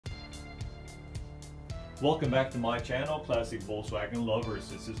Welcome back to my channel, Classic Volkswagen Lovers.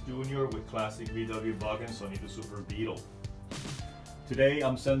 This is Junior with Classic VW Bug and Sonny the Super Beetle. Today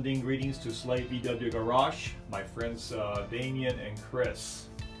I'm sending greetings to Slate VW Garage, my friends Damien and Chris.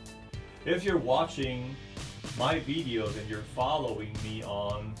 If you're watching my videos and you're following me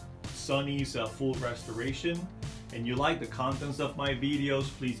on Sonny's full restoration and you like the contents of my videos,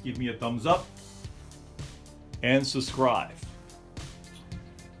 please give me a thumbs up and subscribe.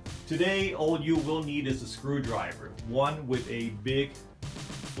 Today, all you will need is a screwdriver, one with a big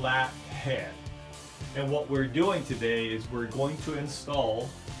flat head. And what we're doing today is we're going to install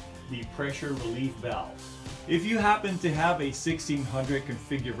the pressure relief valve. If you happen to have a 1600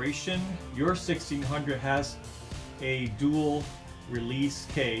 configuration, your 1600 has a dual release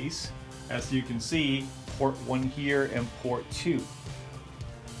case. As you can see, port 1 here and port 2.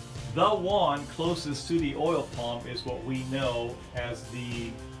 The one closest to the oil pump is what we know as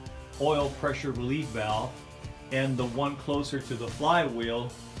the oil pressure relief valve, and the one closer to the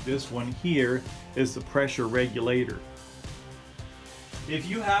flywheel, this one here, is the pressure regulator. If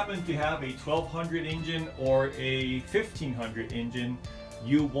you happen to have a 1200 engine or a 1500 engine,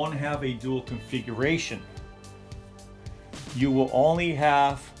 you won't have a dual configuration. You will only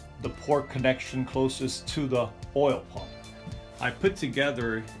have the port connection closest to the oil pump. I put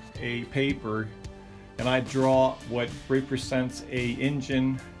together a paper and I draw what represents a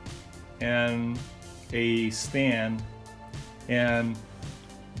engine and a stand, and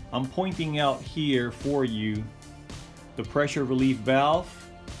I'm pointing out here for you the pressure relief valve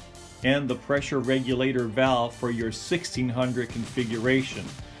and the pressure regulator valve for your 1600 configuration.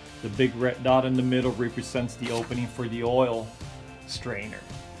 The big red dot in the middle represents the opening for the oil strainer.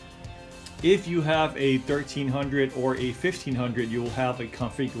 If you have a 1300 or a 1500, you will have a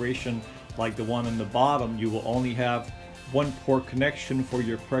configuration like the one on the bottom. You will only have one port connection for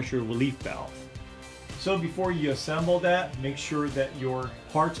your pressure relief valve. So before you assemble that, make sure that your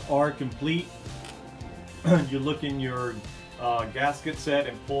parts are complete. You look in your gasket set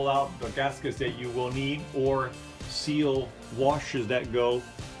and pull out the gaskets that you will need, or seal washers that go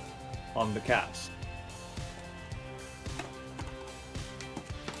on the caps.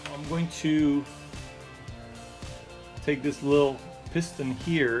 I'm going to take this little piston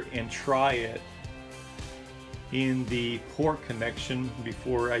here and try it in the port connection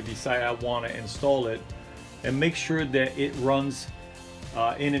before I decide I want to install it, and make sure that it runs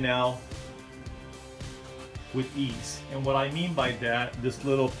in and out with ease. And what I mean by that, this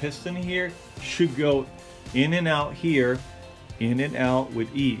little piston here should go in and out here, in and out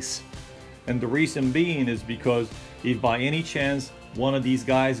with ease. And the reason being is because if by any chance one of these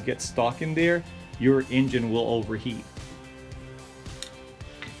guys gets stuck in there, your engine will overheat.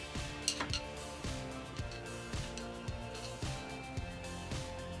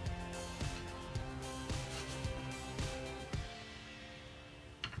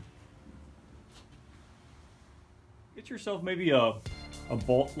 Get yourself maybe a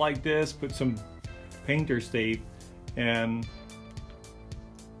bolt like this, put some painter's tape, and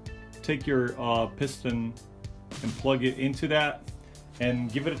take your piston and plug it into that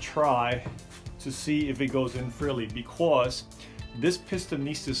and give it a try to see if it goes in freely, because this piston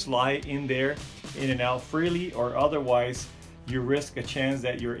needs to slide in there in and out freely, or otherwise you risk a chance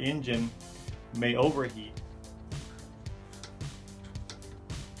that your engine may overheat.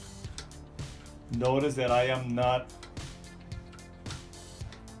 Notice that I am not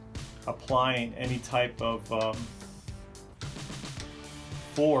applying any type of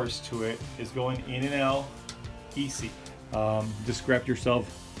force to it. It's going in and out easy. Just grab yourself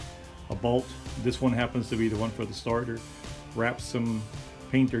a bolt. This one happens to be the one for the starter. Wrap some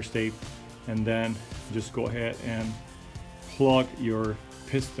painter's tape and then just go ahead and plug your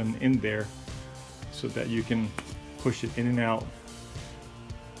piston in there so that you can push it in and out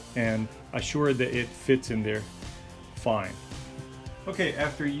and assure that it fits in there fine. Okay,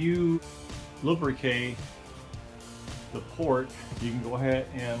 after you lubricate the port, you can go ahead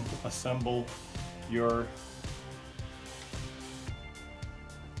and assemble your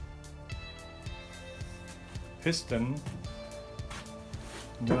piston.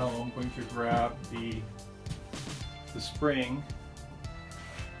 Now I'm going to grab the spring,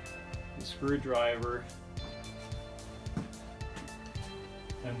 the screwdriver,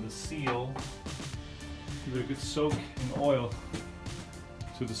 and the seal. Give it a good soak in oil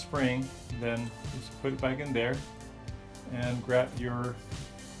to the spring, then just put it back in there and grab your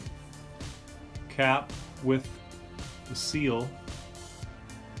cap with the seal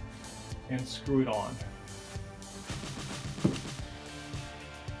and screw it on.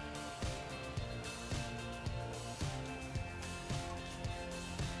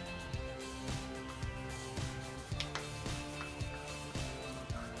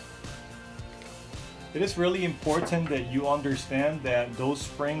 It is really important that you understand that those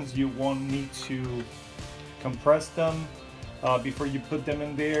springs, you won't need to compress them before you put them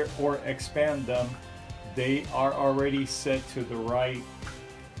in there or expand them. They are already set to the right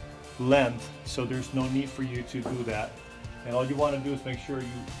length, so there's no need for you to do that. And all you want to do is make sure you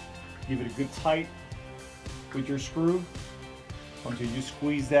give it a good tight with your screw until you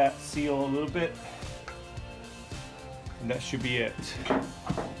squeeze that seal a little bit, and that should be it.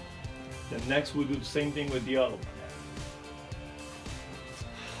 Then next we'll do the same thing with the other one.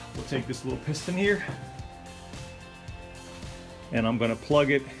 We'll take this little piston here and I'm going to plug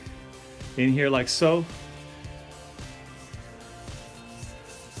it in here like so.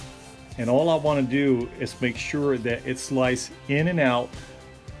 And all I want to do is make sure that it slides in and out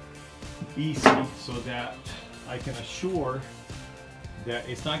easy so that I can assure that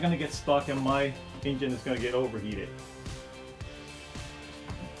it's not going to get stuck and my engine is going to get overheated.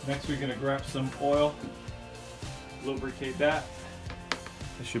 Next we're going to grab some oil, lubricate that.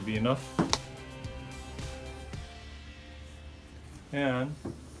 That should be enough. And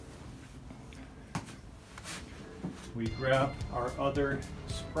we grab our other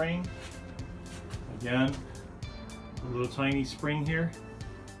spring. Again, a little tiny spring here.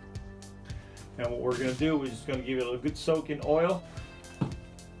 And what we're going to do is just going to give it a good soak in oil.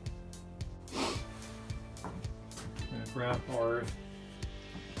 And grab our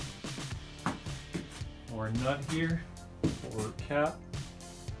nut here, or cap.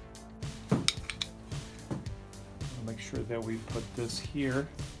 Make sure that we put this here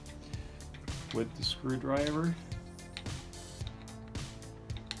with the screwdriver.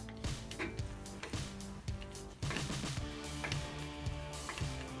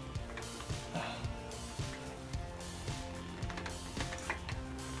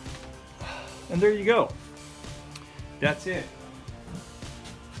 And there you go. That's it.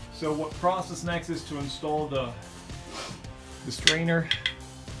 So what process next is to install the strainer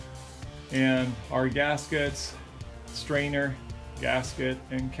and our gaskets, strainer, gasket,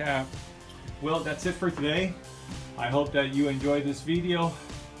 and cap. Well, that's it for today. I hope that you enjoyed this video.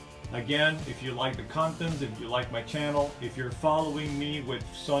 Again, if you like the contents, if you like my channel, if you're following me with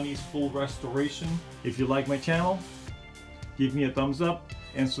Sonny's Full Restoration, if you like my channel, give me a thumbs up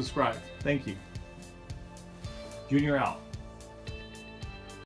and subscribe. Thank you. Junior out.